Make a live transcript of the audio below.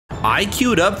I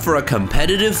queued up for a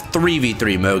competitive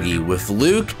 3v3 Mogi with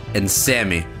Luke and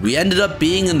Sammeh. We ended up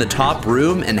being in the top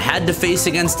room and had to face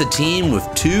against a team with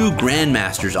 2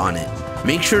 Grandmasters on it.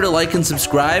 Make sure to like and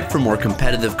subscribe for more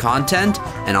competitive content,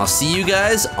 and I'll see you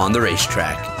guys on the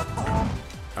racetrack.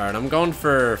 Alright, I'm going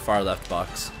for far left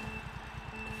box.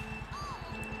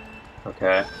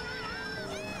 Okay.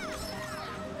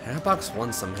 I got box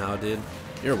 1 somehow, dude.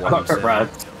 You're I one. got for red.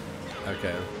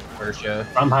 Okay. First,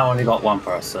 yeah. Somehow only got 1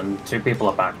 person. 2 people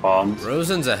are back bombed.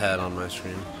 Rosen's ahead on my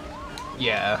screen.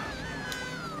 Yeah.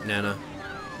 Nana.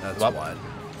 That's Well. wide.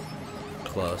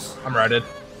 Close. I'm ready.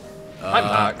 I'm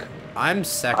back. I'm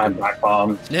second. I'm back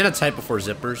bombed. Nana type before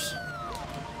zippers.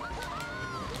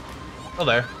 Oh,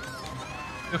 there.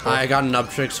 Beautiful. I got an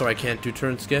up trick, so I can't do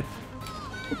turn skip.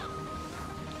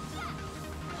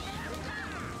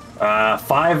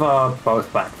 5 are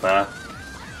both back there.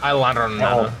 I landed on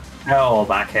Nana. They're all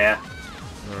back here.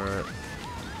 Alright.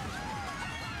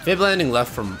 Fib landing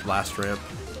left from last ramp.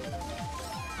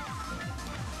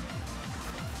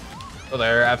 Oh,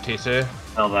 there. FTC.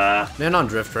 Still there. Man on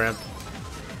drift ramp.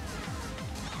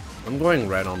 I'm going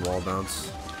right on wall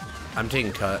bounce. I'm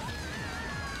taking cut.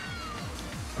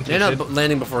 I'm Nana TC'd.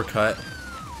 landing before cut.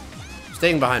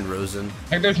 Staying behind Rosen. I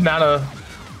think there's Nana.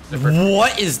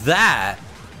 What is that?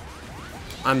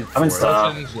 I'm I'm in for it.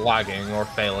 stop. Rosen's lagging or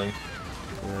failing.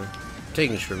 Yeah.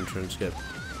 Taking shroom turn skip.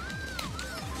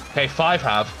 Okay, 5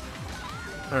 have.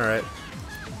 Alright.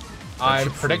 I'm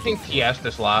predicting PS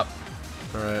this lap.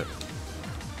 Alright.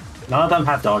 None of them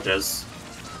have dodges.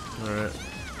 Alright.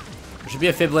 There should be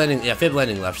a fib landing. Yeah, fib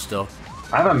landing left still.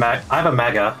 I have a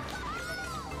mega.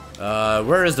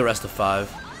 Where is the rest of 5?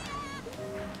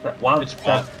 One. It's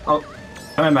bot. Oh,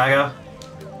 I'm in mega.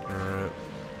 Alright.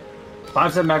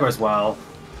 5's in mega as well.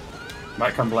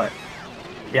 Might come black.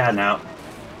 Yeah, now.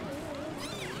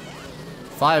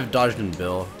 5 dodged in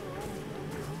Bill.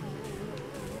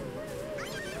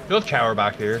 You have Chower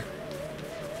back here.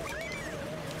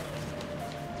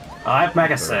 I have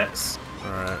mega 6.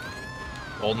 Alright.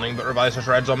 Goldening, but revises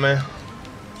reds on me.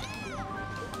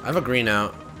 I have a green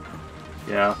out.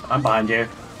 Yeah, I'm behind you.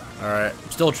 Alright.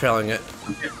 I'm still trailing it.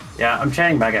 Yeah, I'm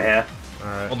chaining mega here.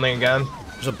 Alright. Goldening again.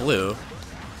 There's a blue.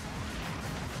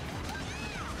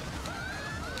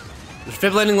 There's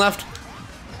fib landing left.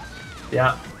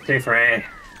 Yeah, 2-3.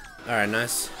 Alright,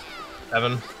 nice.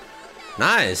 7.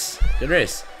 Nice. Good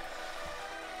race.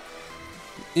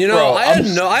 You know, Bro,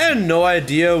 I had no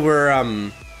idea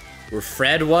where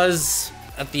Fred was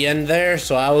at the end there,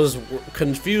 so I was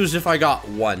confused if I got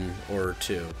 1 or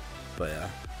 2. But yeah.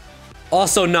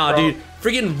 Also, nah, Bro. dude.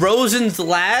 Freaking Rosen's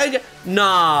lag?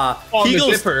 Nah. On he the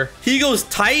goes zipper. he goes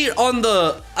tight on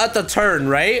at the turn,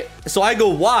 right? So I go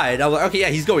wide. I'm like, okay, yeah,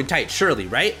 he's going tight, surely,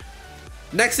 right?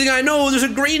 Next thing I know, there's a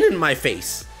green in my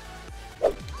face.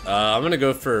 I'm gonna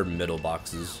go for middle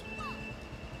boxes.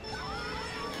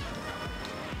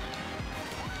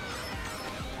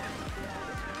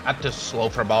 At this slow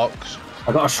for box.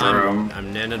 I got a shroom.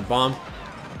 I'm Nana bomb.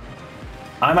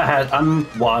 I'm ahead. I'm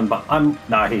 1, but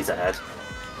no, he's ahead.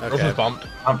 Okay. Rosen's bumped.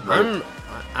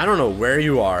 I don't know where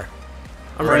you are.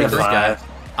 I'm Ready reading this guy. 5.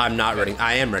 I'm not reading.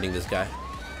 I am reading this guy.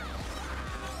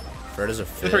 Fred is a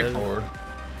It's fib. pretty forward.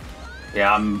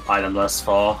 Yeah, I'm itemless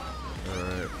 4.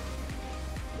 Alright.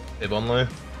 Fib only.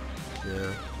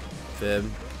 Yeah. Fib.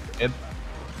 Fib.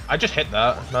 I just hit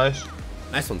that. Nice.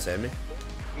 Nice one, Sammeh.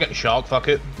 I'm getting shocked. Fuck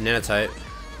it. Nana tight.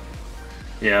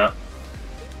 Yeah.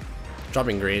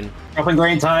 Dropping green. Dropping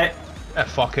green tight. Yeah,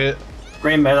 fuck it.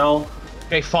 Green middle.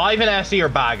 Okay, 5 and SE are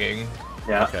bagging.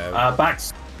 Yeah. Okay.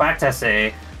 Back to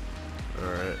SE.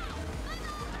 Alright.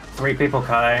 3 people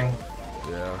cutting.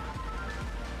 Yeah.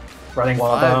 Running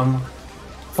one of 5. them.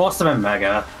 Force them in mega.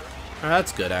 Alright,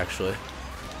 that's good, actually.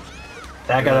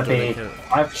 They're gonna Yeah, be. don't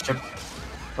I've shipped.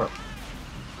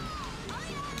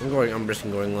 I'm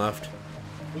risking going left.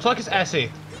 Looks like it's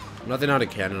SE. Nothing out of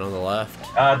cannon on the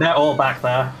left. They're all back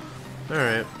there.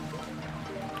 Alright.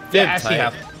 Yeah, Fib SE tight.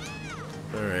 have.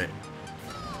 Alright.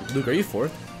 Luke, are you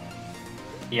 4th?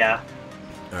 Yeah.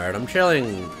 Alright, I'm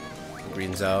trailing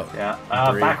greens out. Yeah.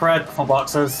 3. Back red for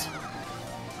boxes.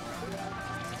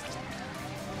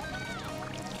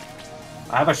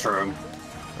 I have a shroom.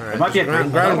 Alright. It might be a ground,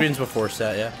 green ground middle. greens before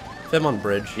set, yeah. Fib on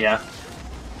bridge. Yeah.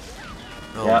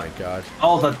 Oh Yeah. my god.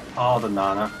 All the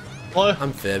Nana. Hello.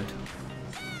 I'm fibbed.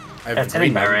 I have It's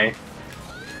hitting green. Mary.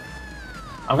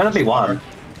 I'm gonna be 1.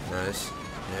 Nice.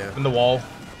 Yeah. In the wall.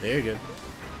 There you go.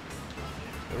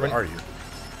 Where are you?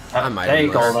 I might there have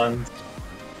you missed. golden.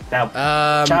 Now,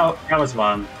 that was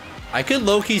 1. I could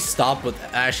low-key stop with...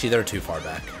 Actually, they're too far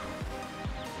back.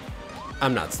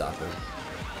 I'm not stopping.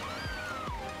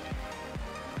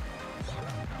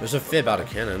 There's a fib out of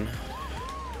cannon.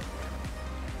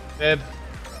 Fib.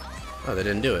 Oh, they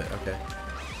didn't do it. Okay.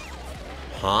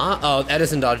 Huh? Oh,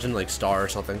 Edison dodged in like star or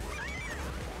something.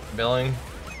 Billing.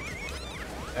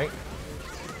 Okay.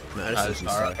 No, Edison's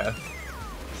Star, okay.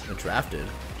 drafted.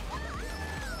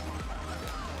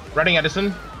 Reading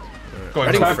Edison. Going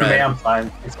Reading It's fine for me, Fred. I'm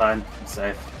fine. It's fine. I'm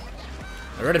safe.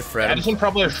 I read it Fred. Edison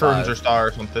probably has shrooms or star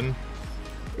or something.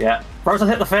 Yeah. Frozen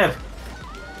hit the fib.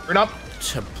 Green up.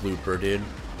 It's a blooper, dude.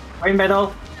 Green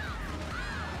middle.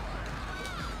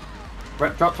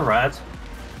 Drop to red.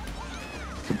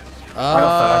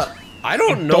 I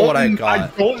don't know what I got. I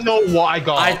don't know what I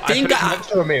got. I think put it next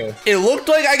to a meal. It looked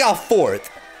like I got 4th.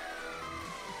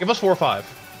 Give us 4 or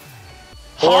 5.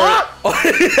 Or,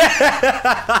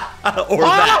 or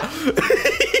that.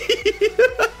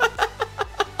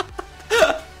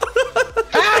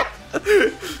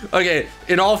 Okay,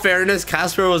 in all fairness,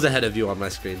 Casper was ahead of you on my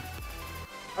screen.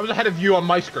 I was ahead of you on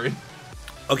my screen.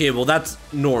 Okay, well that's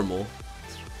normal.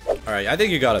 Alright, I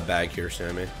think you got a bag here,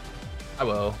 Sammeh. I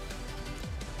will.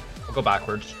 I'll go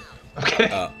backwards.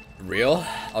 Okay. Real?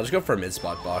 I'll just go for a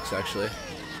mid-spot box, actually.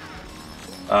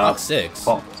 Box 6.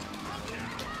 4.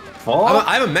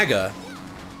 I have a mega.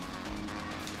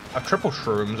 I have triple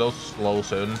shrooms. I'll slow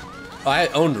soon. I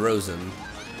owned Rosen.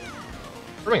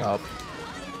 Bring up.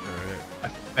 Alright. I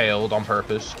failed on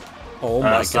purpose. Oh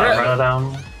my Start god. runner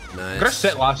down. I'm gonna Nice.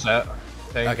 sit last set. I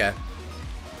think. Okay.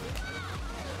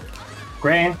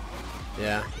 Green.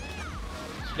 Yeah.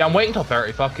 Yeah, I'm waiting until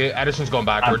 30. Fuck it. Edison's going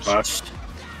backwards. And pushed.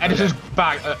 Edison's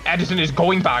back. Edison is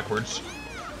going backwards.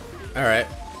 Alright.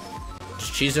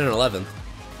 Just cheese in an 11th.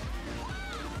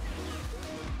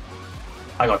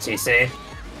 I got TC.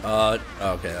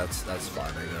 Okay, that's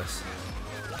fine, I guess.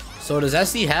 So does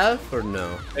SE have or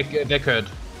no? They could.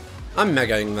 I'm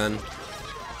megaing then.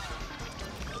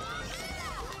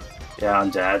 Yeah,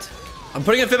 I'm dead. I'm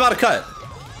putting a fib out of cut.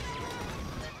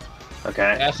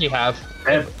 Okay. Yes, you have.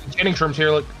 Fib. Getting shrooms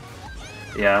here. Look.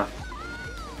 Yeah.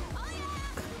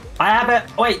 I have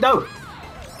it. Wait, no.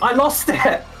 I lost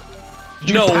it.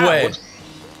 No way.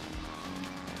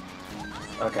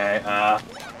 Okay,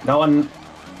 no one...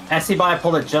 Essie by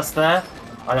pulled it just there?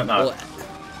 I don't know. Well,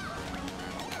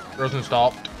 Rosen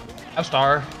stopped. A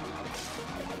star.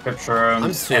 Good shrooms.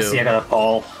 I'm 2. Essie, I got a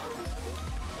pull.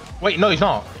 Wait, no, he's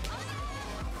not.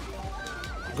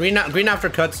 green after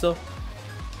cut still.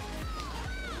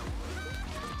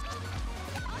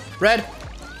 Red.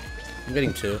 I'm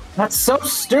getting 2. That's so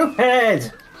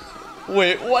stupid!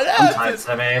 Wait, what I'm tired,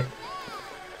 Sammeh.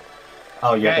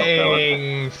 Oh, you got Philip.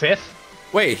 Getting 5th.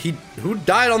 Wait, who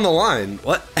died on the line?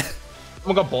 What?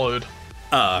 I'm gonna blowed.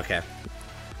 Oh, okay.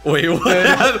 Wait, what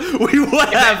happened? Wait,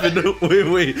 what happened?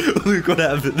 Wait, Luke, what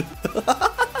happened?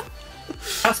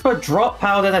 Casper drop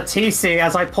powered in a TC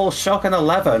as I pull shock in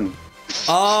 11.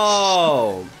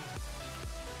 Oh.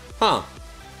 Huh.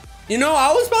 You know,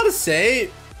 I was about to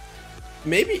say,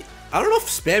 maybe, I don't know if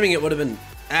spamming it would have been,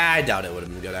 I doubt it would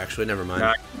have been good, actually, never mind.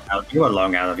 No, you were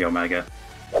long out of your mega.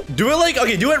 Do it like,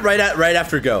 okay, do it right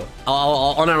after go.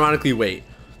 I'll unironically wait.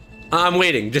 I'm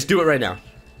waiting, just do it right now.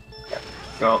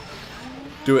 Go.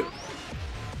 Do it.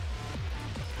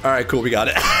 All right, cool, we got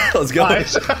it. Let's go.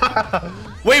 Nice.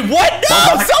 Wait, what? No,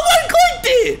 someone clicked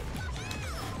it.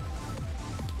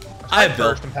 I have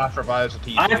built. First and pass revives a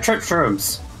TC. I have trip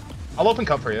shrooms. I'll open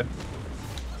cup for you.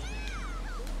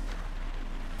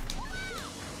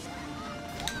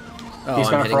 Oh, He's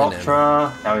I'm going hitting for an M.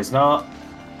 Ultra. No, he's not.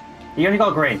 He only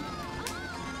got green.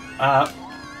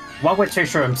 One with 2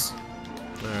 shrooms.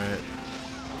 All right.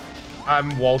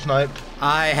 I'm wall sniped.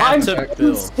 I have to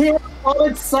build. Here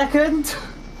on second.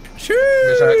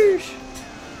 Sheesh.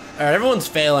 All right, everyone's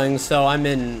failing, so I'm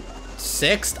in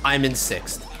 6th. I'm in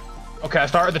 6th. Okay, I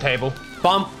start at the table.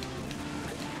 Bump.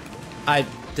 I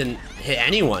didn't hit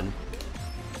anyone.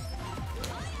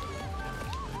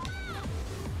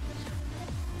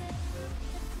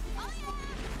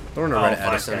 I don't know where to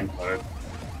Edison.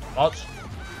 What?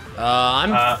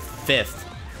 I'm 5th.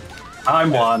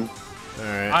 I'm 1. All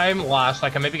right. I'm last. I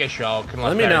can maybe get shocked.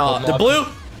 Let me know. The blue.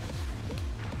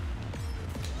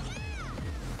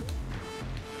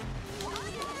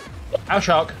 I'll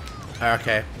shock.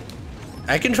 Okay.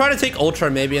 I can try to take Ultra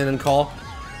maybe and then call.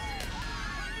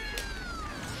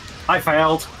 I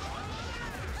failed.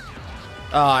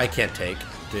 Oh, I can't take.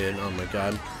 Dude, oh my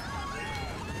god.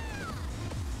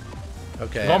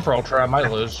 Okay. I'm going for ultra. I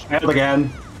might lose. Failed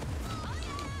again.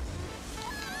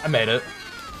 I made it.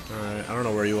 Alright, I don't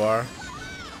know where you are.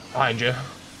 Behind you.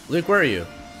 Luke, where are you?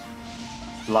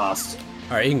 Lost.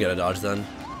 Alright, you can get a dodge then.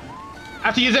 I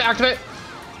have to use it. Activate.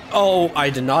 Oh,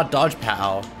 I did not dodge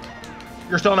POW.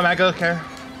 You're still in a mega care.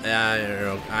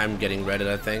 Yeah, I'm getting redded,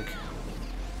 I think.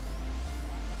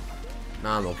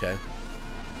 Nah, I'm okay.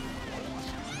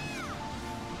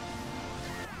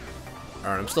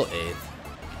 Alright, I'm still 8th.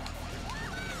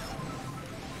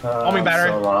 Call me battery.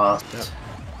 So lost. Yep.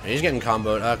 He's getting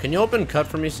comboed. Can you open cut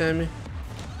for me, Sammy?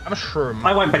 I'm a shroom.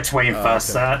 I went between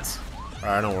first okay. set.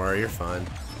 Alright, don't worry, you're fine.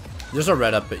 There's a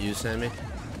red up at you, Sammy.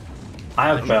 I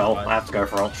have Bill. I have to go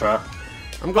for Ultra.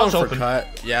 I'm going for open. cut.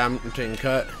 Yeah, I'm taking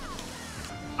cut.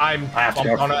 I have to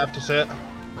bumped go on it, for- I have to sit.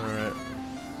 Alright.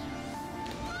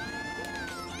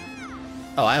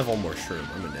 Oh, I have one more shroom.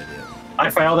 I'm an idiot. I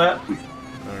failed it.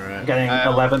 Alright. Getting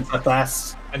 11th at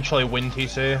best. Eventually win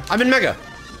TC. I'm in Mega.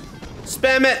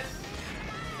 Spam it.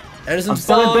 Edison's I'm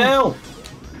still in bomb. Bill.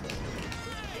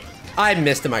 I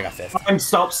missed him. I got 5th. I'm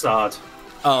stop start.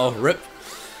 Oh, rip.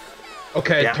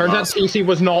 Okay, Yeah, turns out lost. TC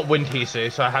was not win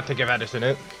TC, so I had to give Edison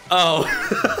it. Oh.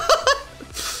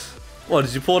 What,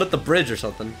 did you pull it at the bridge or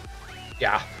something?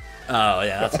 Yeah. Oh,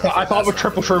 yeah. That's I thought with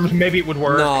triple shrooms maybe it would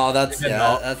work. No, that's It did yeah,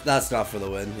 not. that's not for the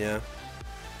win. Yeah.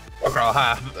 Okay,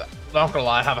 not gonna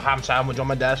lie, I have a ham sandwich on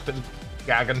my desk that's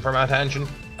gagging for my attention.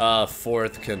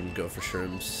 4th can go for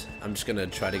shrooms. I'm just gonna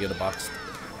try to get a box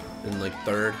in like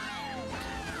 3rd.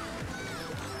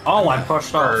 Oh, I'm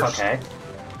pushed off. First. Okay.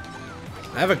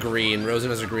 I have a green. Rosen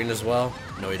has a green as well.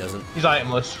 No, he doesn't. He's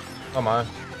itemless. Oh my.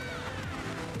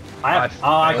 I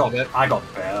failed it.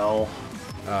 got Bill.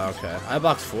 Oh, okay. I have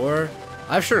box 4.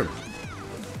 I have shroom.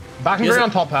 Back and He has green a-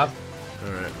 on top path.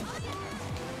 All right.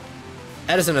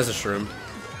 Edison has a shroom.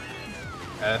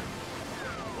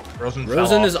 Rosen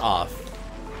Rosen is off.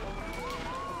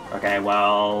 Okay,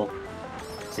 well.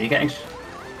 So you getting?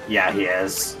 Yeah, he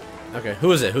is. Okay.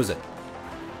 Who is it? Who's it?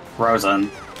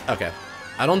 Rosen. Okay.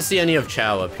 I don't see any of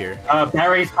Chow up here.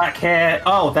 Barry's back here.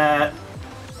 Oh,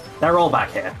 they're all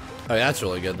back here. Oh, yeah, that's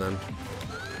really good then.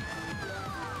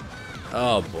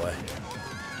 Oh boy.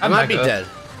 I I'm might be Mega. dead.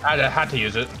 I had to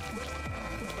use it.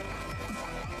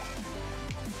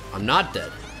 I'm not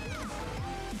dead.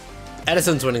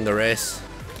 Edison's winning the race.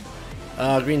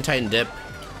 Green Titan dip.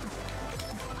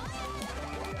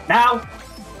 Now.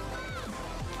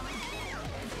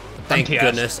 Thank MTS.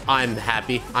 goodness. I'm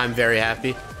happy. I'm very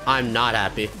happy. I'm not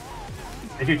happy.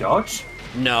 Did you dodge?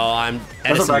 No, I'm. Doesn't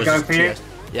Edison that was go just for you? TS.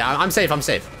 Yeah, I'm safe. I'm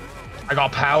safe. I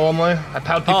got POW only. I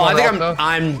POW'd people Oh, I on think rock, though.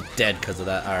 I'm dead because of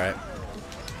that. All right.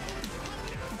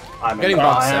 I'm Getting in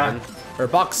box fire. 7 or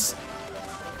box.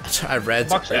 I have reds.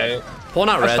 Box 8. Pulling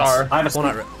out A reds. star. I have a Pulling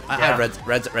out. star. I Yeah. have reds.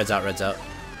 Reds out. Reds out.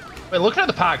 Wait, looking at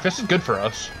the pack, this is good for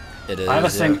us. It is. I have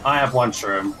a yeah. I have one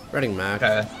shroom. Redding Mac.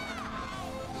 Okay.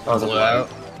 That was a Blue blue. out.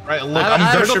 Right, look, I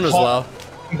have a gonna go shroom as top- well.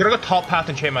 I'm gonna go top path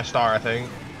and chain my star, I think.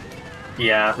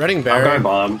 Yeah. Redding I'm Barry. going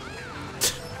bottom.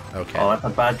 Okay. Oh, that's a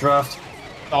bad draft.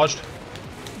 Dodged.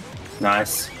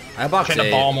 Nice. I have box Chain a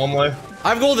 8. bomb only. I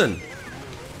have golden.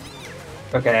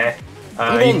 Okay.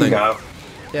 I'm You golden. can go.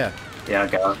 Yeah. Yeah,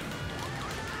 go.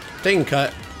 Taking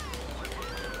cut.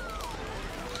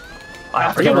 I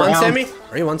have to Are you get one, around. Sammy?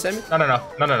 Are you one, Sammy? No.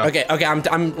 Okay. Okay.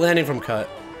 I'm landing from cut.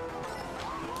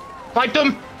 Fight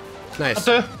them! Nice.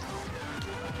 That's it.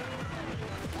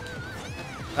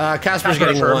 Casper's Casper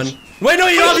getting first. 1. Wait, no,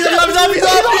 he's off. He's off. He's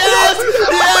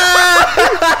off.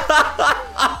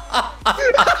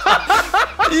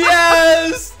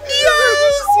 Yes.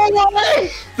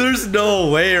 Yes. There's no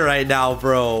way right now,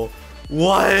 bro.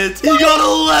 What? He got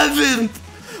 11th.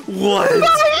 What?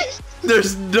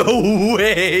 There's no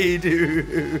way,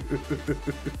 dude.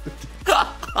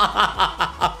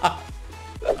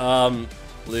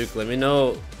 Luke, let me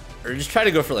know, or just try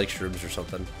to go for like shrooms or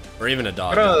something, or even a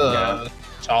dog.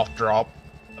 Soft drop.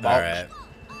 All right,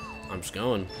 I'm just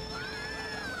going.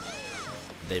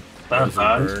 They That's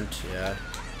fine. burnt, yeah.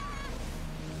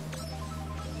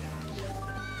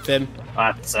 Fim.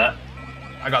 That's it.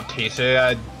 I got TC,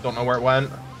 I don't know where it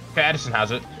went. Okay, Edison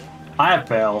has it. I have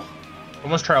Bill.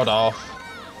 Almost trailed off.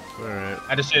 All right.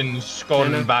 Edison's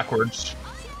going Anna. backwards.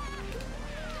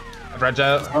 Red's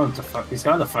out. He's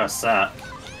going the first set.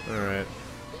 All right.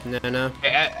 No.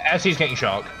 Okay, SC's getting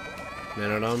shocked.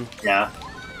 No. Yeah.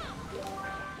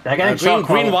 They're getting Green- shot.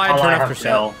 green while- wide, while turn I up have for set.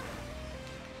 Bill.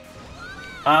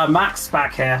 Max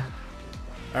back here.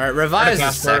 All right. Revise is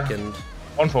Casper. second.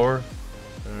 1-4. All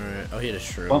right. Oh, he had a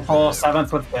shroom. 1-4,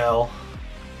 7th with Bill.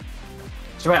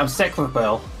 So wait, I'm 6th with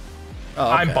Bill. Oh,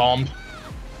 okay. I'm bombed.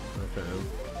 Okay.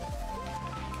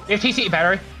 You have TC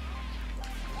battery.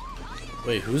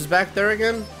 Wait, who's back there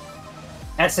again?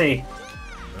 Essie.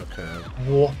 Okay.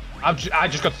 Whoa. I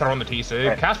just got thrown the TC.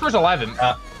 Right. Casper's 11.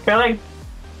 Billy.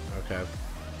 Okay.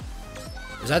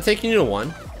 Is that taking you to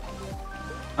 1?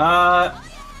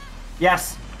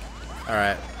 Yes. All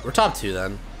right. We're top 2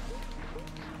 then.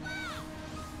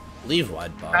 Leave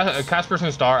wide box. Casper's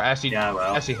in star. Essie, Yeah,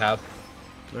 well. Essie have.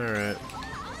 All right.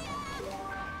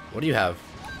 What do you have?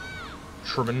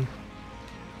 Sherman.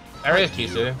 Area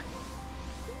TC.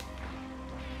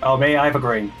 Oh, me, I have a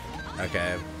green.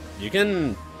 Okay. You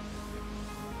can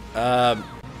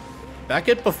back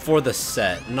it before the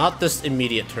set. Not this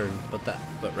immediate turn, but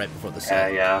right before the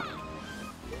set. Yeah.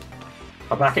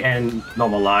 I'll back it in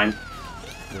normal line.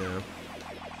 Yeah.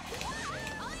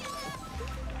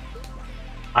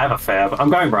 I have a fib. I'm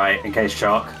going right in case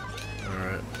shock.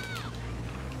 Alright.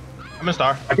 I'm in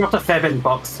star. I got the fib in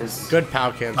boxes. Good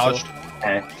pow cancel. Dodged.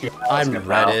 Okay. Yeah, I'm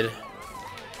redded.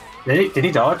 Did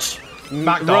he dodge?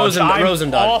 Back dodge.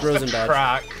 Rosen dodge. Off Rosen the dodge.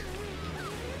 track.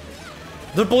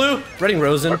 The blue! Reading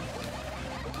Rosen.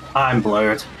 I'm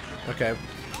blurred. Okay.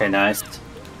 Okay, nice.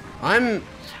 I'm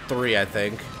 3, I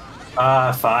think.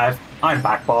 5. I'm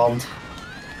back bombed.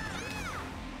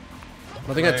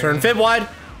 Nothing at turn. Fib wide.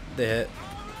 They hit.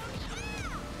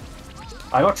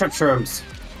 I got trip shrooms.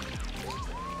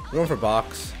 We're going for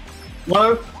box.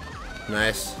 Low.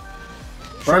 Nice.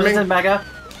 Rosen's in mega.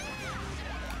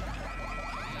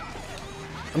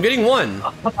 I'm getting 1.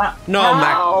 No,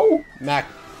 Ow. Mac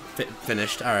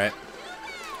finished. All right.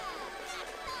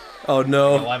 Oh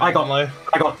no. I got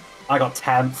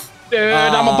 10th. Dude,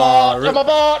 I'm a bot. I'm a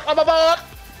bot. I'm a bot.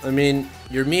 I mean,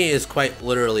 your me is quite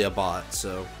literally a bot,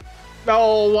 so.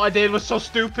 No, what I did was so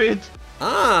stupid.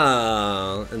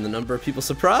 Ah, and the number of people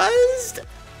surprised?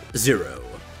 0.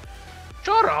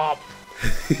 Shut up.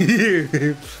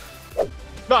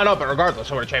 No, but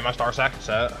regardless, I would have changed my star second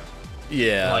set.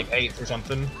 Yeah. Like 8th or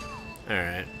something.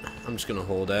 Alright. I'm just gonna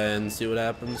hold A and see what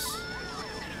happens.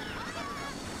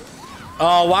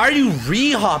 Oh, why are you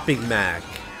re-hopping, Mac?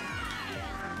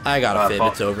 I got a fib,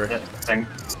 it's over.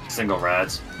 Single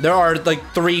red. There are like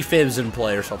 3 fibs in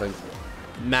play or something.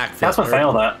 Mac fib. That's what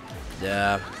failed that.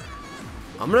 Yeah.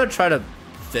 I'm gonna try to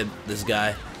fib this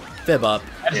guy. Fib up.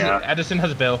 Edison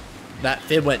has a bill. That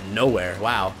fib went nowhere.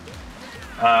 Wow.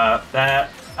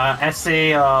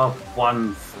 SC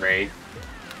 1-3.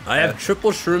 I have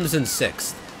triple shrooms in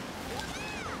 6th.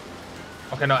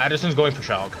 Okay, no, Edison's going for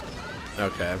shock.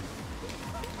 Okay.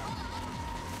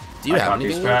 Do you have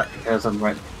anything? Because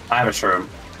I have a shroom.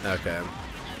 Okay.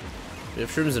 We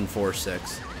have shrooms in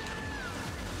 4-6.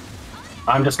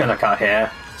 I'm just gonna cut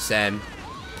here. Same.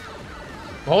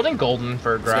 I'm holding golden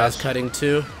for This grass. guy's cutting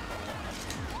 2.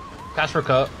 Casper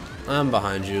cut. I'm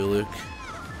behind you, Luke.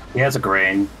 He has a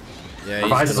green. Yeah,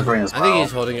 Provides a green as I think well.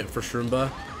 he's holding it for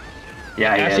Shroomba.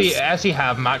 Yeah, he is. As he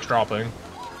have max dropping.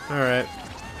 Alright.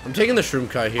 I'm taking the Shroom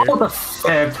cut here. Oh, the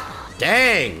fib.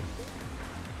 Dang!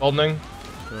 Goldening.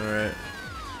 Alright.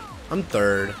 I'm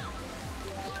 3rd.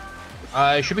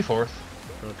 I should be 4th.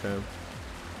 Okay.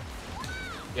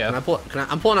 Yeah.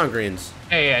 I'm pulling on greens.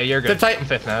 Yeah, you're good. Fifth tight. I'm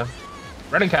 5th now.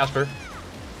 Red and Casper.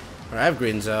 Alright, I have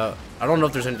greens out. I don't know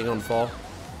if there's anything on fall.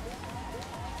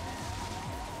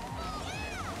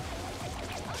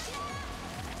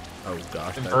 Oh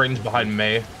gosh. The greens behind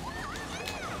me.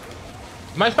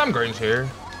 Might spam greens here.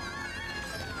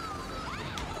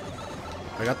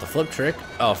 I got the flip trick.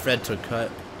 Oh, Fred took cut.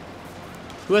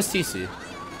 Who has TC?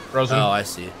 Rosen. Oh, I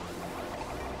see.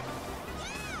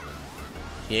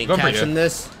 He ain't Go for catching you.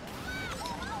 this.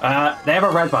 They have a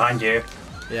red behind you.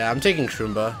 Yeah, I'm taking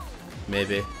Shroomba.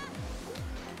 Maybe.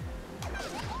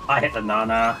 I hit the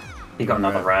Nana. He got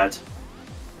another red.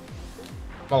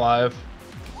 I'm alive.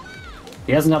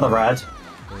 He has another red.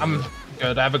 I'm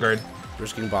good. I have a green.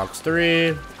 Risking box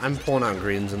 3. I'm pulling out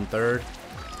greens in 3rd.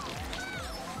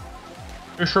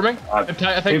 You're shrimming? I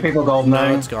Two think. people golden.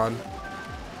 No, it's gone.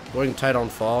 Going tight on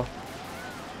fall.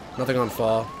 Nothing on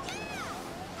fall.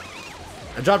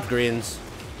 I dropped greens.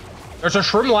 There's a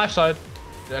shroom left side.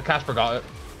 Yeah, Casper got it.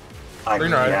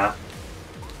 Green right. Yeah.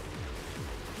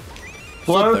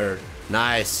 Flip Blue. 3rd.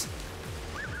 Nice.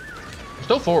 I'm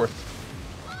still 4th.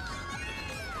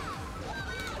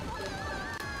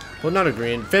 Putting out a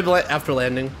green. Fib after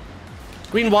landing.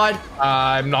 Green wide.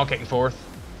 I'm not getting 4th.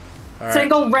 All right.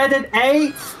 Single red at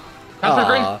 8. Casper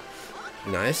green. Aw.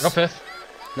 Nice. Go 5th.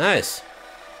 Nice.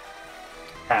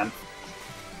 10.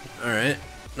 All right.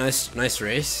 Nice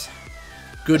race.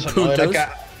 Good That's annoying.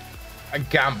 puntos. I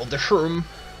gambled the shroom.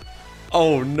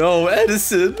 Oh no,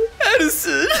 Edison!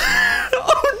 Edison!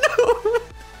 Oh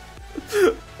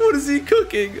no! What is he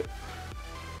cooking?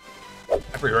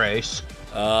 Every race.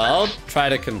 I'll try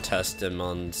to contest him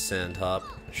on Sandhop.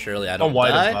 Surely I On don't white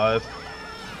die. and 5.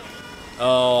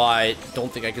 Oh, I don't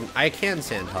think I can. I can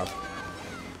Sandhop.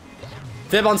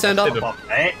 Fib on Sandhop. Fib.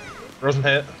 Hey, Rosen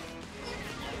hit.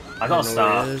 I got a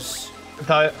star. Good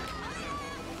tie.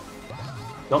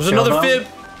 Got There's another silver. fib.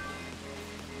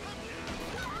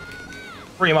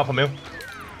 Bring him up on me.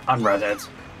 I'm redded.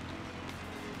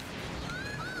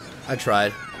 I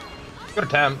tried. Good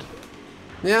attempt.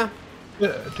 Yeah.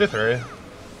 2-3.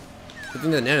 I think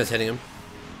the Nana's hitting him.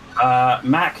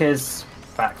 Mac is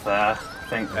back there. I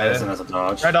think there's another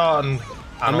dodge. Red on.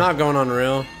 I'm not going on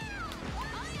rail.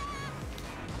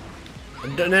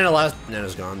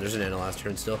 Nana's gone. There's a Nana last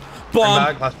turn still. Bomb!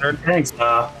 Back, last turn. Thanks,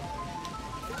 star.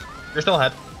 You're still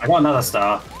ahead. I got another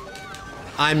star.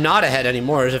 I'm not ahead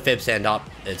anymore. There's a fib stand up.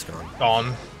 It's gone.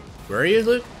 Gone. Where are you,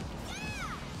 Luke?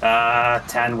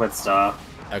 10 with star.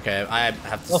 Okay, I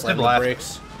have to Well, slam the left.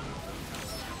 brakes.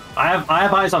 I have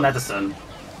eyes on Edison.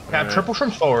 Yeah, triple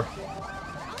shrimp 4.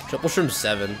 Triple shrimp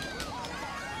 7.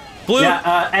 Blue!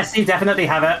 Yeah, SC definitely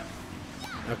have it.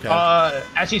 Okay.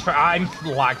 Essie's first. I'm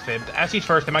lag fibbed. Essie's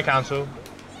first in my cancel.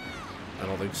 I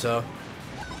don't think so.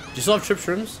 Do you still have trip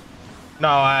shrooms? No,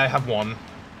 I have 1. Okay.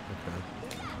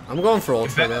 I'm going for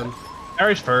ultra then.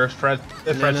 Harry's first, Fred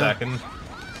No. second.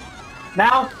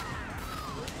 Now?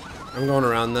 I'm going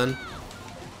around then.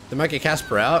 They might get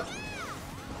Casper out.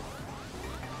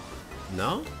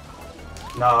 No?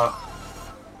 No.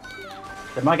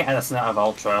 They might get Edison out of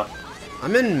Ultra.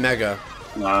 I'm in Mega.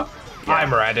 No. Yeah.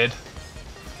 I'm redded.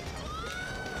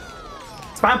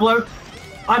 Spam blue.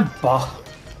 I'm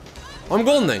I'm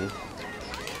Goldening.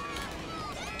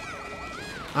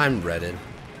 I'm Redded.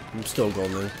 I'm still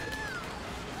Goldening.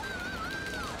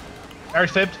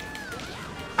 Harry's fibbed.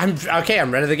 I'm okay.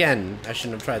 I'm Redded again. I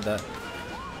shouldn't have tried that.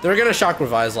 They were gonna shock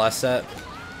revise last set.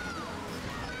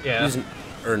 Yeah.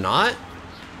 Or not?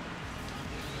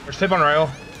 There's fib on rail.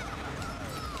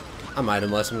 I might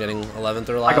unless I'm getting 11th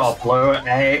or I last. got blue at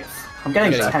 8. I'm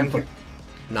getting You're 10th.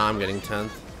 Nah, I'm getting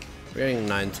 10th. We're getting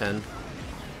 9, 10.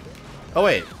 Oh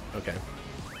wait. Okay.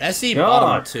 SE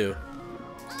bottom 2.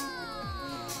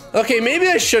 Okay, maybe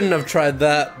I shouldn't have tried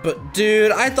that, but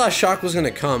dude, I thought shock was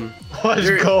gonna come. Let's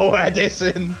go,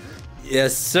 Edison.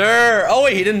 Yes, sir. Oh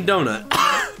wait, he didn't donut.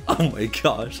 Oh my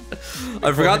gosh.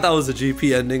 I forgot that was a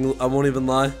GP ending. I won't even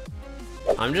lie.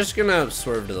 I'm just gonna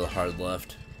swerve to the hard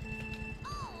left.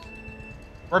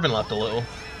 Urban left a little.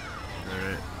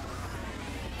 Alright.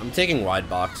 I'm taking wide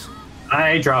box.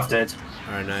 I drafted.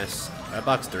 Alright, nice. Wide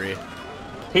box 3.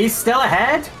 He's still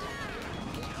ahead?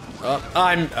 Oh,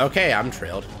 I'm okay, I'm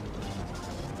trailed.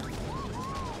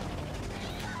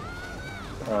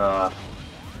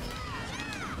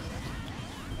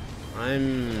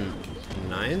 I'm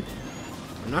 9th.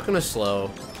 I'm not gonna slow.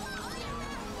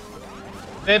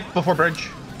 Fib before bridge.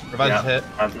 Revise hit.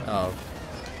 Oh.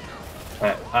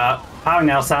 How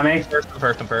now, Sammy?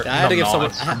 First and first. I had to give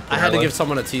someone. I had to give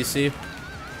someone a TC.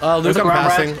 Luke, I'm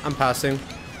passing. I'm passing.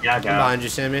 Yeah, I'm behind you,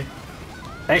 Sammy.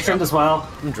 They trimmed as well.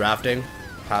 I'm drafting.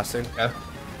 Passing. Yeah.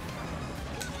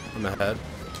 I'm ahead.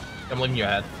 I'm leaving you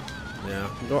ahead. Yeah.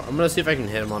 I'm gonna see if I can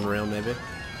hit him on rail, maybe.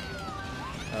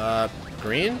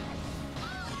 Green?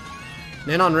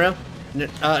 Nan on rail?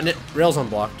 Rail's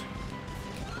unblocked.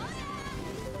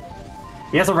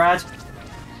 He has a red.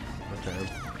 Okay.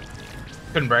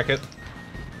 Couldn't break it.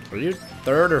 Are you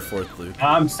 3rd or 4th, Luke?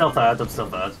 I'm still 3rd. I'm still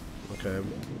 3rd. Okay.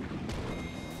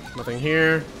 Nothing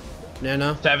here.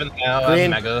 Nana. 7th now.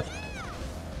 Green. Mega.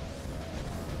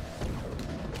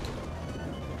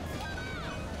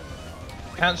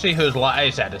 Can't see who's light.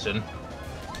 It's Edison.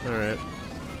 Alright.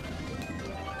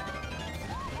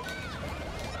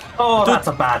 Oh, that's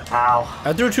a bad pal.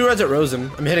 I threw 2 reds at Rosen.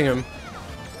 I'm hitting him.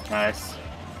 Nice.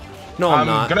 No, I'm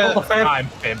not. I'm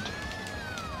fibbed.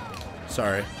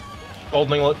 Sorry.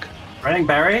 Goldening look. Running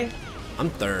berry?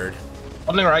 I'm 3rd.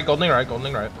 Goldening right, goldening right,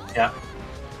 goldening right. Yeah.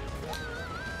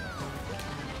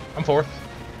 I'm 4th.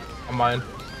 I'm mine.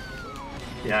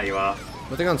 Yeah, you are.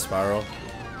 Nothing on spiral.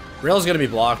 Rail's gonna be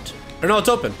blocked. Or no, it's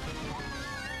open.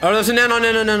 Oh, there's a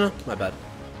no. My bad.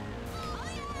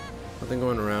 Nothing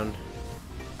going around.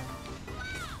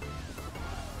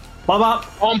 Bob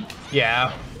up.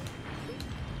 Yeah.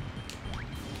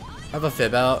 I have a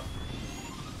fib out.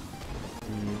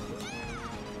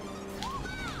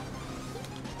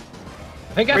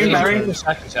 I think Green berry. the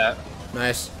second set.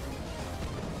 Nice.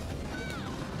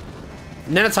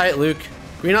 Nana's tight, Luke.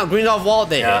 Green off wall.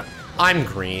 They hit. I'm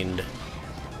greened.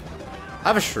 I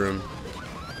have a shroom.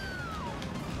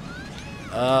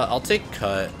 I'll take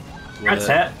cut. That's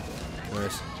hit.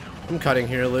 Nice. I'm cutting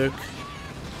here, Luke.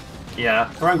 Yeah.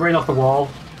 Throwing green off the wall.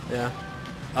 Yeah.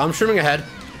 I'm shrooming ahead.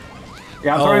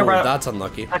 Yeah, I'm throwing red. That's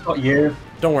unlucky. I got you.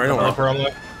 Don't worry, don't worry. Upper on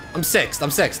look. I'm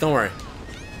 6th, don't worry.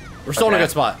 We're still in a good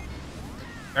spot.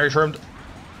 Very trimmed.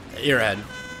 You're ahead.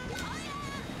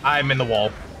 I'm in the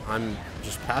wall. I'm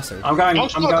just passing. I'm going.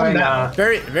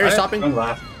 Very stopping. Going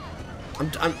left.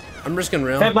 I'm risking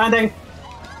rail. Fib landing.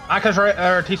 Aka's right,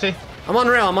 or TC. I'm on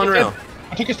rail.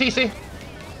 I took his TC. I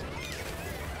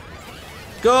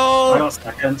Go! got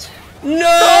second.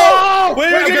 No!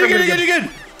 Wait, Wait, you're I'm good.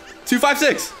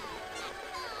 256.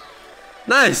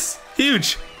 Nice.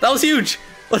 Huge. That was huge.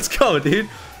 Let's go, dude.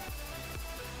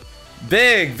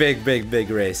 Big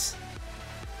race.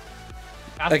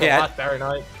 That's Okay, the last Barry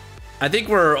night. I think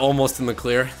we're almost in the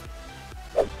clear.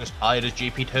 Just tied as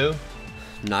GP2.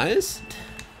 Nice.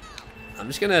 I'm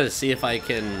just gonna see if I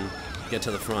can get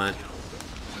to the front.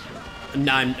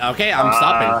 No, I'm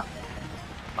stopping.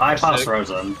 I passed Sick.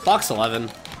 Rosen. Fox 11.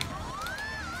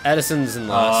 Edison's in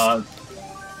last.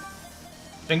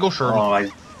 Single shirt. Oh,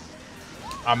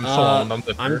 I'm so on.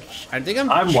 I think I'm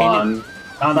I'm chaining- one.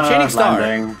 Oh, no, chaining star.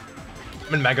 landing.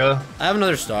 I'm in Mega. I have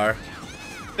another star.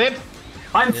 Dip.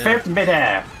 I'm Yeah. fifth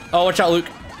midair. Oh, watch out, Luke.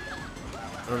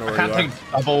 I don't know I where can't you are.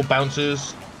 take double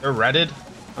bounces. They're redded.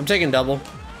 I'm taking double.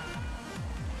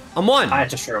 I'm one. I had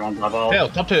to shoot on level. Tail,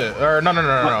 top 2. Or no. Oh,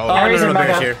 no, Barry's in Barry's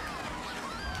Mega. here.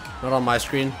 Not on my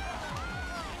screen.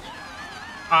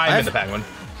 I'm I've- in the Penguin.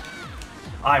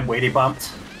 I'm wheelie bumped.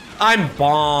 I'm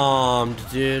bombed,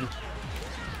 dude.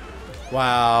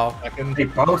 Wow. Second. They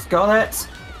both got it.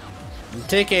 I'm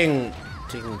taking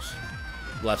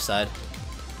left side.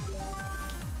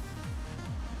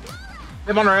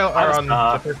 They're on rail. Or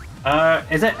on Zipper.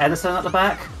 Is it Edison at the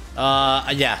back?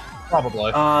 Yeah.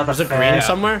 Probably. There's a green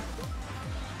somewhere.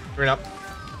 Green up.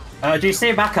 Do you see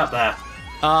him back up there?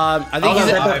 I think he's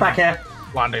they're at both back here.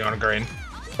 Landing on a green.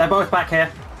 They're both back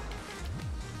here.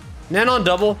 Nan on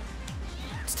double.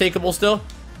 It's takeable still.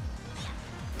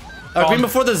 Green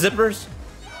before the zippers.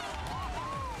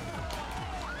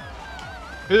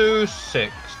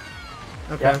 2-6.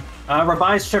 Okay.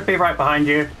 Revise should be right behind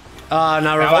you.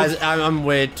 Now Revise. I'm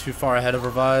way too far ahead of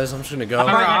Revise. I'm just gonna go. I'm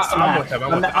right next to I'm Mac. with him,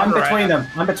 I'm I'm, with him. I'm I'm between right. them.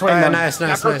 I'm between Alright, them.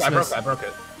 nice. I broke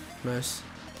it. Nice.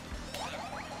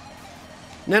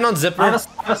 Nan on zipper. I have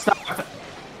a star.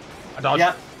 I dodged.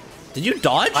 Yeah, Did you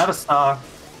dodge? I have a star.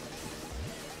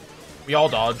 We all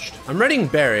dodged. I'm reading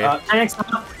Barry. Chaining star.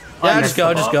 I yeah, missed just go,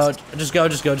 the just box.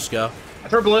 go. Just go. I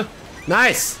threw blue.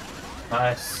 Nice.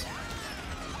 Nice.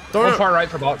 One far right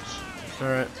for box.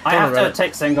 Alright. I have to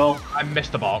take single. I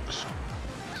missed the box.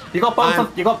 You got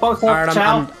both. You got both. Alright,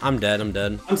 Chow. I'm dead.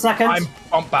 I'm second. I'm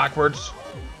bumped backwards.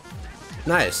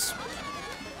 Nice.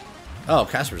 Oh,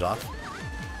 Casper's off.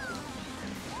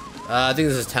 I think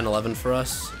this is 10-11 for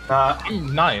us.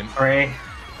 I'm 9. 3.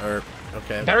 Or,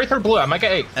 okay. Barry third blue. I might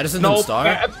get 8. Edison's no, in star?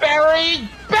 Barry!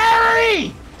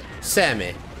 Barry!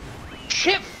 Sammeh.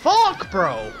 Shit, fuck,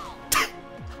 bro.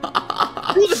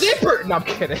 Who's the zipper? No, I'm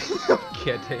kidding. I'm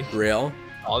kidding. Real.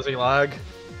 Aussie lag.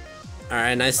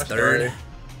 Alright, nice That's third. dirty.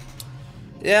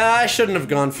 Yeah, I shouldn't have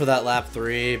gone for that lap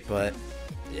 3, but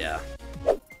yeah.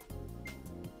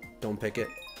 Don't pick it.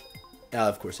 Yeah,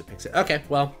 of course it picks it. Okay,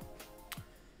 well.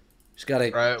 Just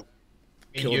gotta Right.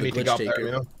 kill You the need to glitch go up taker. there,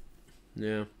 you know?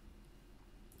 Yeah.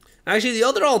 Actually, the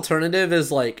other alternative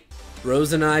is like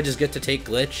Rose and I just get to take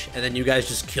glitch, and then you guys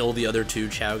just kill the other 2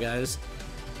 Chow guys.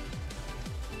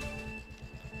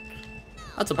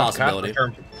 That's a possibility.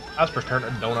 That's for turn a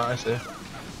donut, I see.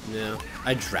 Yeah.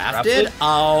 I drafted?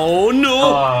 Oh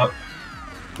no!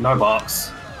 No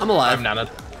box. I'm alive. I'm nanted.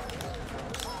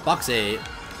 Box 8.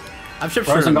 I've shipped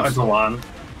Rosen got shrooms. into 1.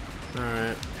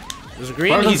 Alright. There's a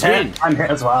green, Rosen's he's hit. green. I'm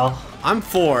hit as well. I'm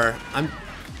 4.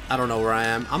 I don't know where I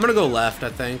am. I'm gonna go left, I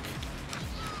think.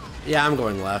 Yeah, I'm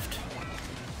going left.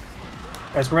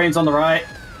 There's greens on the right.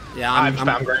 Yeah, I'm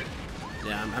spam green.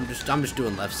 Yeah, I'm just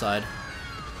doing left side.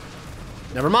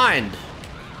 Never mind.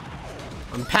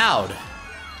 I'm powed.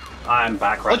 I'm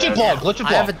back right Glitch and there. block, glitch and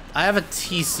block. I have a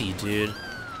TC, dude.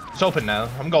 It's open now.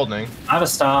 I'm goldening. I have a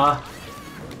star.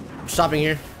 I'm stopping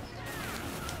here.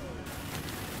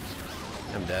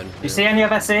 I'm dead. You see any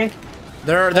of SE?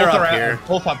 They're Both up are here.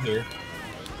 Both up here.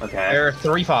 Okay. They're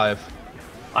 3-5.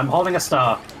 I'm holding a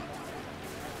star.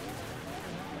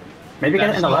 Maybe get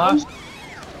it in the left.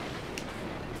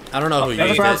 I don't know who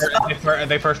there's you a is. ground-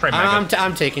 They first frame Mega.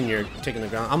 I'm taking the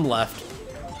ground. I'm left.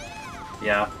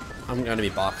 Yeah. I'm gonna be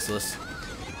boxless.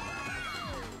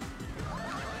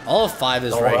 All of 5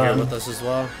 is Go right here on. with us as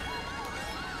well.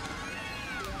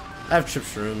 I have chip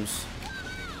shrooms.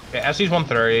 Yeah, SC's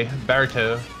 130. Barry 2.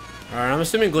 Alright, I'm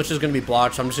assuming glitch is gonna be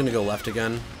blocked, so I'm just gonna go left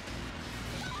again.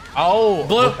 Oh,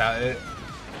 Blue. look at it.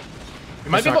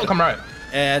 You might be able to come right.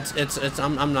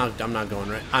 I'm not going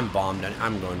right. I'm bombed.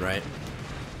 I'm going right.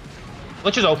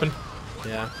 Glitch is open.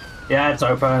 Yeah. Yeah, it's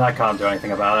open. I can't do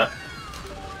anything about it.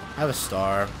 I have a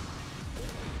star.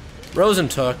 Rosen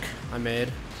took. I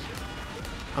made.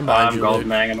 I'm behind I'm you, Luke.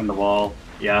 goldening. I'm in the wall.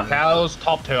 Yeah. Cows,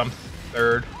 top 2. I'm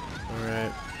 3rd.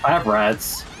 Alright. I have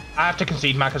reds. I have to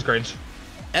concede Mac has greens.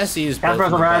 SE is Casper's both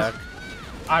in the a red. back.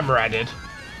 I'm redded.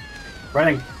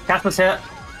 Running. Casper's hit.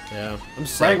 Yeah, I'm Running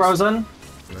sick. Rosen.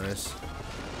 Nice.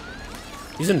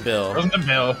 He's in Bill. Rosen and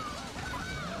Bill.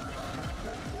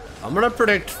 I'm gonna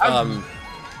predict. I'm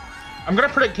gonna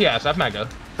predict TS. I have Mega.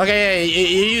 Okay, yeah,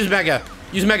 you use Mega.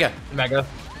 Use Mega. Mega.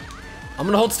 I'm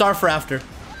gonna hold Star for after.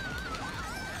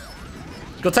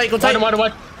 Go tight, go tight.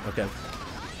 Wide. Okay.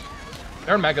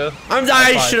 They're Mega.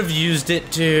 I should have used it,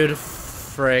 dude.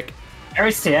 Frick.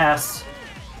 Aries TS.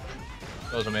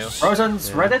 Those are me.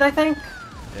 Rosen's redded, I think?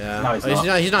 Yeah. No, he's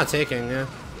not. He's not taking, yeah.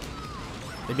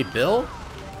 Maybe Bill?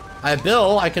 I have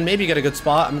Bill. I can maybe get a good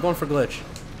spot. I'm going for glitch.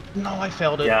 No, I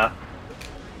failed it. Yeah.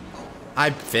 I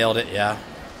failed it, yeah.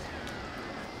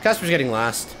 Casper's getting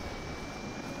last.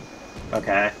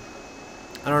 Okay.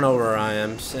 I don't know where I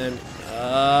am. Sam.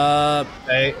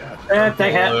 They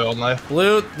hit. only.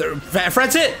 Blue.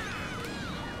 Fred's hit.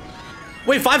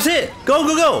 Wait, 5's hit. Go,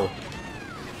 go, go.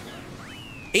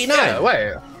 8, 9. Yeah,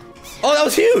 wait. Oh, that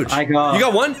was huge. I got. You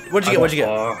got 1? What'd you get? What'd you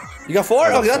get? You got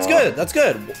 4? Okay, that's 4. good. That's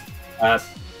good.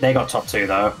 They got top 2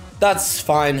 though. That's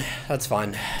fine. That's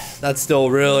fine. That's still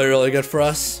really, really good for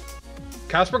us.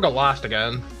 Casper got last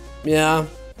again. Yeah,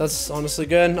 that's honestly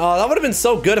good. Oh, that would have been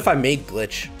so good if I made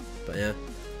glitch. But yeah.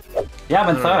 Yeah,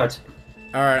 I'm in third.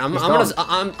 All right,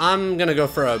 I'm gonna go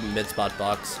for a mid spot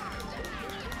box.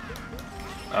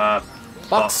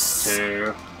 Box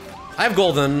 2. I have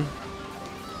golden.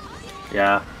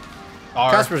 Yeah.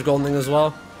 Casper's goldening as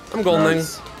well. I'm goldening.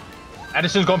 Nice.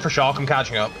 Edison's going for shock. I'm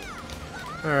catching up.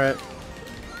 All right.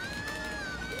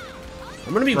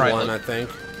 I'm gonna be Right, 1, I think.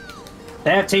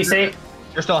 They have TC.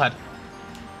 You're still ahead.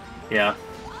 Yeah.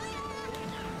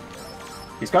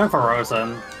 He's going for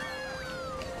Rosen.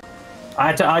 I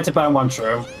had to burn 1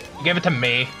 shroom. You gave it to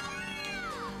me.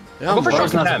 Yeah, Go for shock.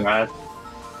 Rosen has Ten. red.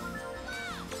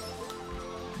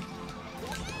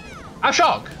 I have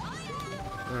shock.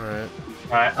 All right.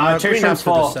 Alright, 2 green shrooms after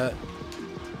the 4. set.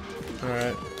 All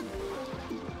right.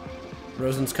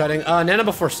 Rosen's cutting. Nana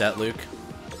before set, Luke.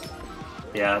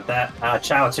 Yeah, that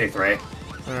Chow 2-3.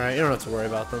 All right, you don't have to worry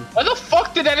about them. Why the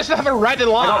fuck did Edison have a red and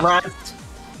I last? got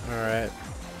red.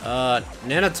 All right.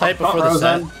 Nana type Got before the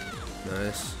set. Rosen.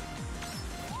 Nice.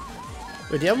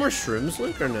 Wait, do you have more shrooms,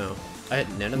 Luke, or no? I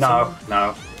had Nana. No, no.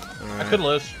 All I right. could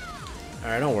lose. All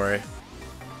right, don't worry.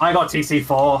 I got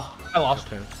TC4. I lost.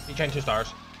 Okay. You changed 2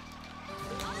 stars.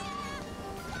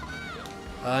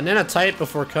 Nana type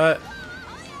before cut.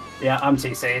 Yeah, I'm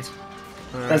TC'd.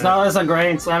 All There's right. no others on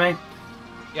green, Sammy.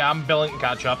 Yeah, I'm billing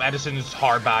catch up. Edison's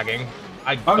hard bagging.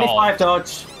 I Only dodged. 5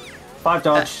 dodge. 5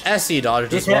 dodge. SE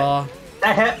dodged as He's hit. well.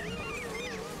 That hit.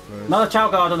 Another Chow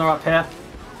Gardener up here.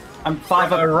 I'm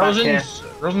 5 up back here.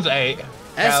 Rosen's 8.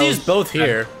 SE's Cal's both 10.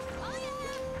 here.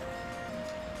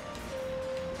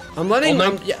 I'm letting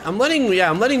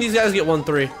these guys get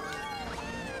 1-3.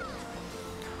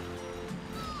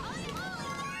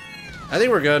 I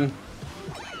think we're good.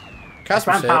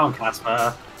 Casper's Grand hit. pound,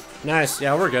 Casper. Nice.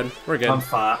 Yeah, we're good. We're good. I'm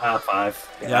 5.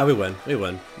 Yeah, we win. We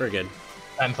win. We're good.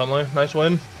 10 family. Nice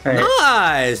win. Hey.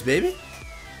 Nice, baby.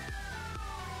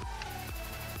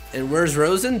 And where's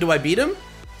Rosen? Do I beat him?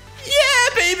 Yeah,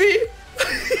 baby.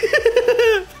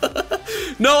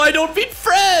 No, I don't beat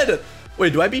Fred.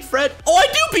 Wait, do I beat Fred? Oh, I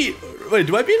do beat. Wait,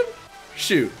 do I beat him?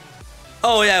 Shoot.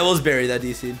 Oh yeah, I was buried that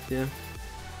DC. Yeah.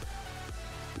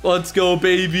 Let's go,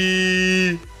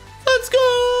 baby. Let's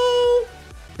go.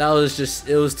 That was just,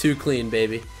 it was too clean,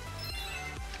 baby.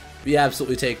 We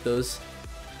absolutely take those.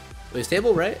 Wait,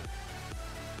 stable, right?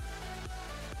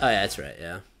 Oh yeah, that's right,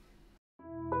 yeah.